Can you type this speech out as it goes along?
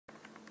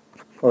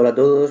Hola a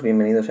todos,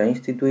 bienvenidos a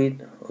Institute.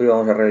 Hoy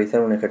vamos a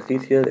realizar un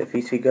ejercicio de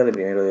física de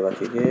primero de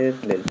bachiller,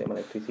 del tema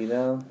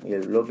electricidad y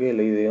el bloque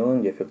ley de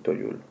Ohm y efecto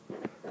Joule.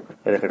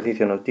 El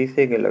ejercicio nos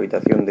dice que en la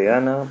habitación de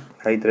Ana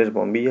hay 3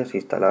 bombillas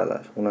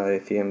instaladas, una de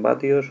 100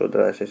 vatios,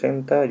 otra de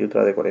 60 y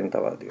otra de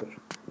 40 vatios.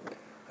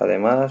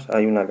 Además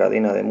hay una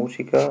cadena de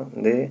música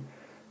de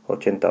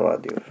 80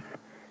 vatios.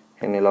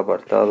 En el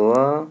apartado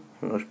A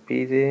nos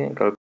pide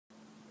calcular.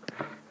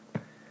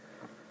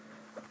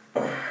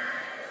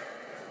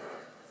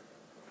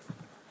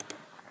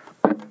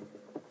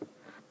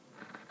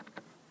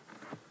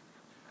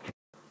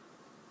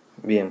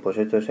 Bien, pues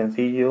esto es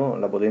sencillo.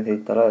 La potencia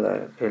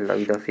instalada en la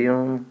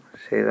habitación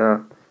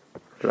será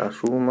la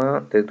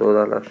suma de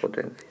todas las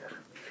potencias.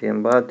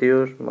 100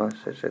 vatios más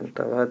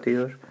 60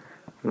 vatios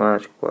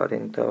más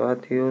 40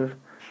 vatios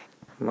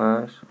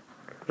más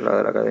la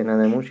de la cadena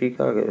de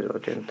música, que es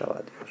 80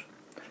 vatios.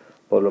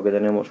 Por lo que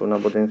tenemos una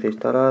potencia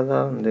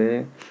instalada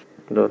de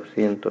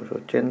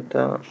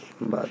 280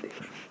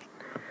 vatios.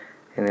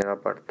 En el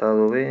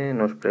apartado B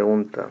nos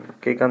preguntan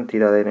qué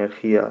cantidad de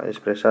energía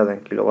expresada en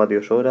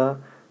kilovatios hora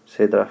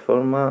se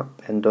transforma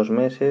en 2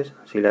 meses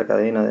si la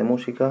cadena de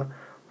música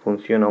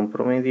funciona un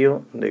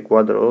promedio de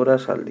 4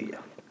 horas al día.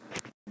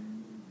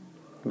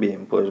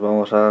 Bien, pues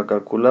vamos a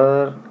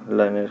calcular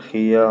la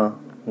energía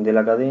de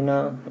la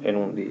cadena en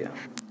un día.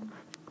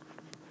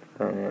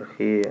 La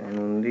energía en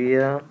un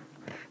día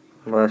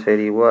va a ser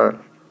igual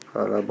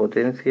a la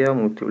potencia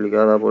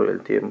multiplicada por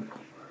el tiempo.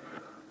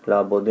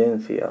 La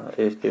potencia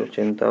es de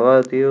 80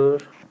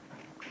 vatios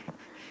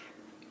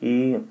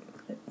y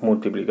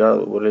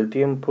multiplicado por el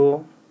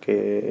tiempo,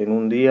 que en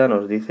un día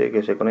nos dice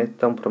que se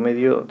conecta un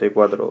promedio de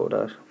 4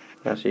 horas.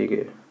 Así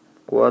que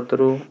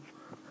 4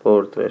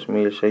 por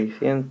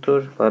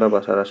 3600 para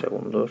pasar a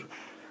segundos.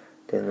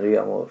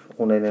 Tendríamos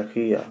una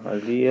energía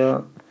al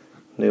día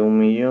de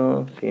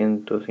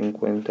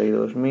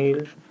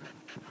 1.152.000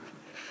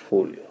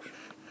 julios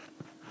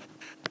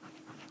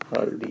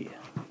al día.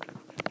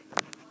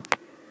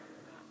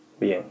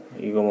 Bien,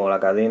 y como la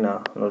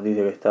cadena nos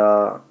dice que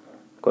está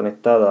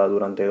conectada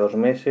durante 2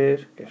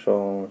 meses, que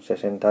son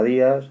 60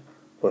 días,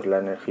 pues la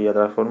energía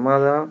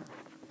transformada,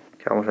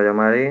 que vamos a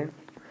llamar E,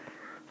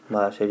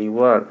 va a ser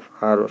igual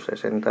a los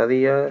 60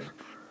 días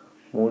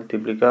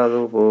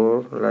multiplicado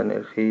por la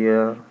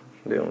energía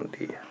de un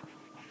día.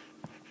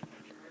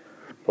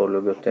 Por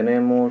lo que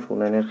obtenemos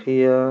una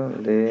energía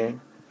de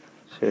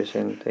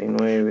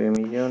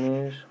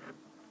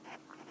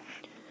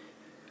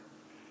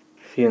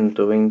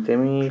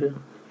 69.120.000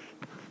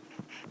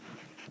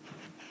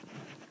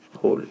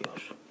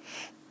 julios.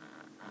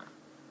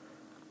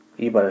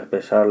 Y para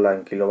expresarla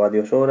en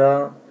kilovatios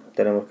hora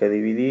tenemos que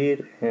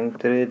dividir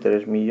entre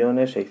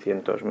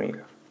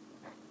 3.600.000,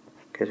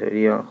 que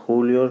serían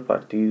julios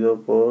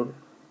partido por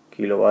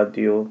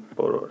kilovatio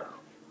por hora.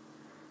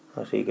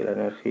 Así que la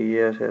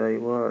energía será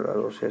igual a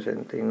los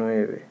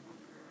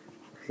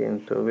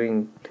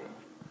 69.120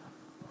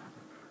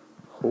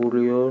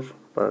 julios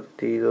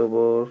partido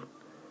por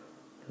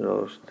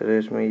los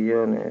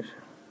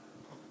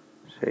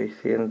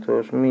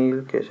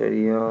 3.600.000, que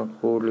serían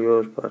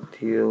julios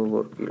partido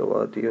por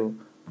kilovatio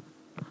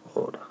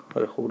hora.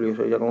 El julio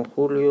sería con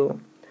julio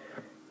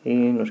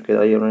y nos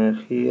quedaría una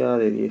energía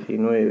de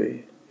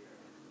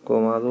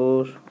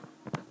 19,2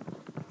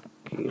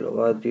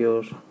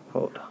 kilovatios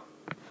hora.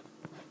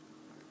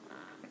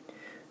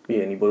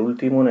 Bien, y por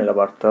último en el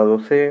apartado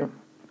C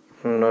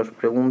nos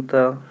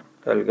pregunta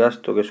el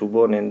gasto que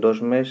supone en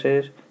 2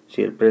 meses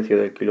si el precio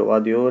del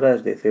kilovatio hora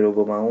es de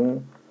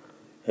 0,1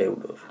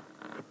 euros.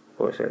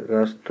 Pues el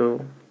gasto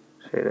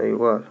será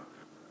igual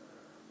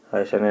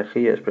a esa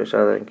energía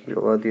expresada en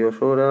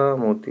kilovatios hora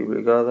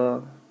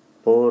multiplicada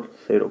por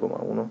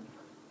 0,1.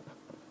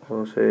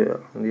 O sea,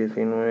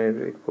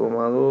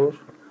 19,2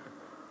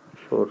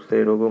 por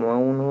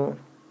 0,1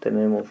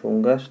 tenemos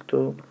un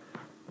gasto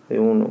de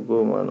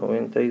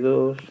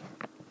 1,92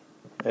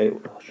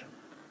 euros.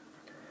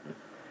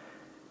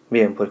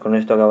 Bien, pues con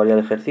esto acabaría el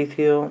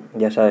ejercicio.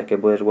 Ya sabes que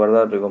puedes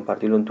guardarlo y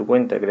compartirlo en tu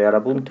cuenta y crear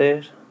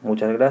apuntes.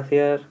 Muchas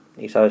gracias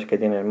y sabes que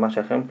tienes más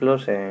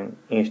ejemplos en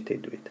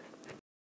Institute.